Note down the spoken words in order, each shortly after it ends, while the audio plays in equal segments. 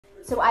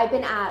So I've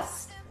been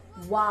asked,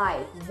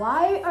 why?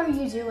 Why are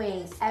you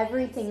doing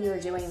everything you're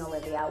doing,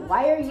 Olivia?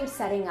 Why are you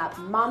setting up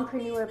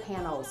mompreneur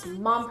panels,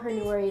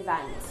 mompreneur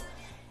events?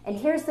 And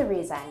here's the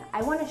reason.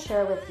 I want to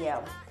share with you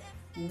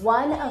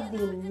one of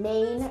the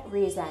main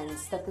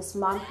reasons that this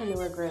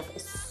mompreneur group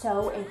is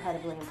so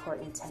incredibly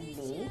important to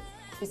me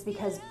is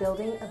because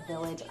building a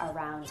village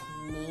around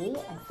me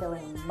and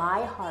filling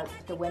my heart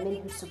with the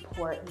women who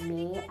support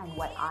me and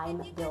what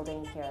I'm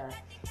building here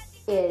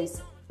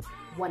is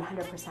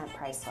 100%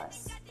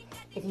 priceless.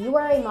 If you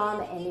are a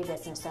mom and a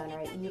business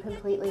owner, you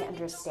completely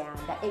understand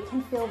that it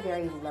can feel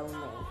very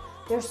lonely.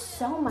 There's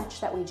so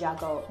much that we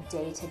juggle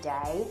day to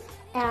day,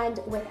 and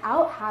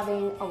without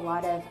having a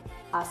lot of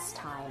us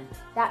time,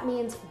 that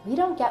means we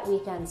don't get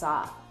weekends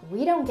off.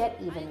 We don't get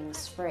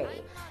evenings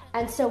free.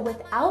 And so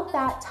without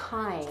that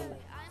time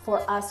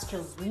for us to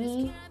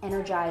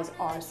re-energize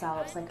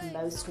ourselves like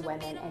most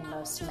women and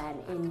most men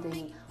in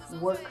the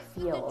work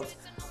field,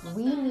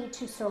 we need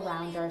to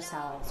surround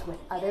ourselves with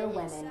other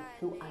women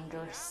who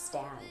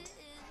understand.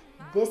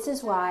 This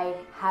is why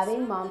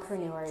having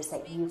mompreneurs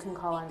that you can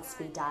call on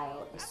speed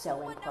dial is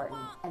so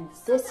important. And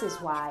this is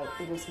why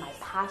it is my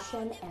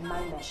passion and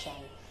my mission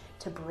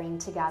to bring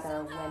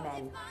together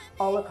women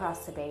all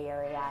across the Bay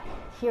Area,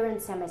 here in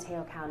San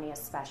Mateo County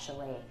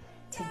especially,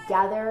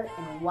 together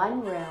in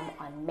one room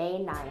on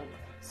May 9th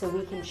so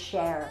we can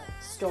share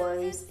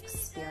stories,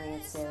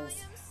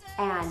 experiences,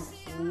 and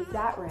leave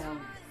that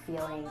room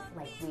feeling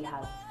like we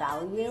have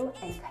value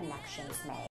and connections made.